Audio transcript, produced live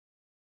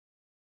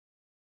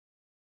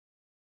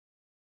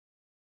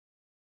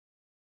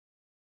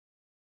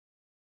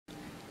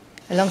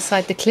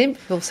Alongside the Klimt,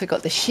 we've also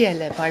got the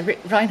Schiele by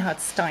Reinhard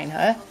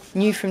Steiner,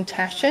 new from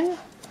Taschen,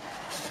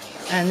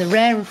 and the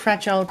rare and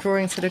fragile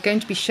drawings that are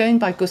going to be shown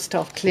by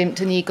Gustav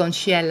Klimt and Egon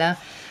Schiele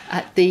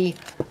at the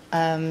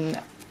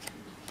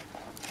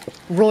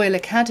Royal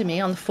Academy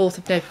on the 4th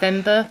of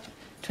November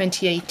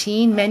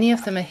 2018. Many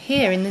of them are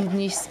here in the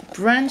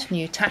brand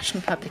new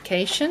Taschen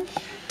publication,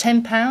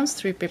 £10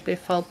 through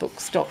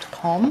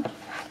bibliophilebooks.com.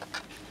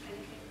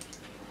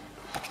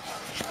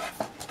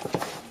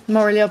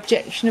 Morally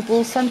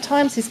objectionable.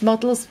 Sometimes his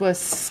models were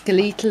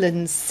skeletal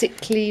and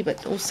sickly,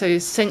 but also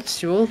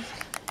sensual.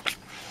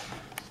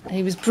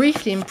 He was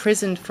briefly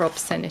imprisoned for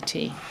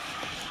obscenity.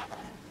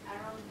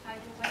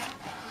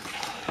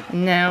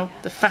 And now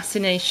the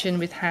fascination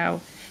with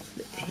how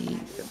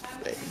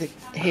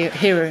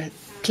here are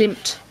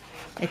Klimt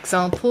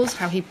examples,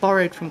 how he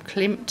borrowed from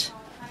Klimt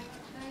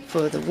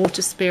for the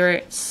water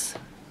spirits,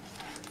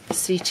 the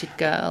seated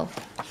girl.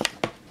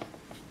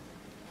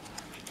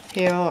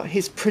 Here are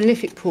his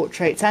prolific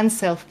portraits and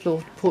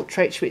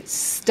self-portraits which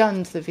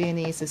stunned the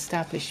Viennese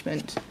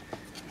establishment.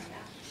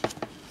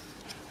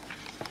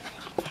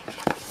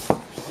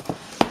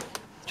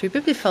 Through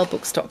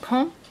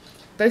bibliophilebooks.com,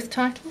 both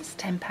titles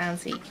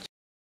 £10 each.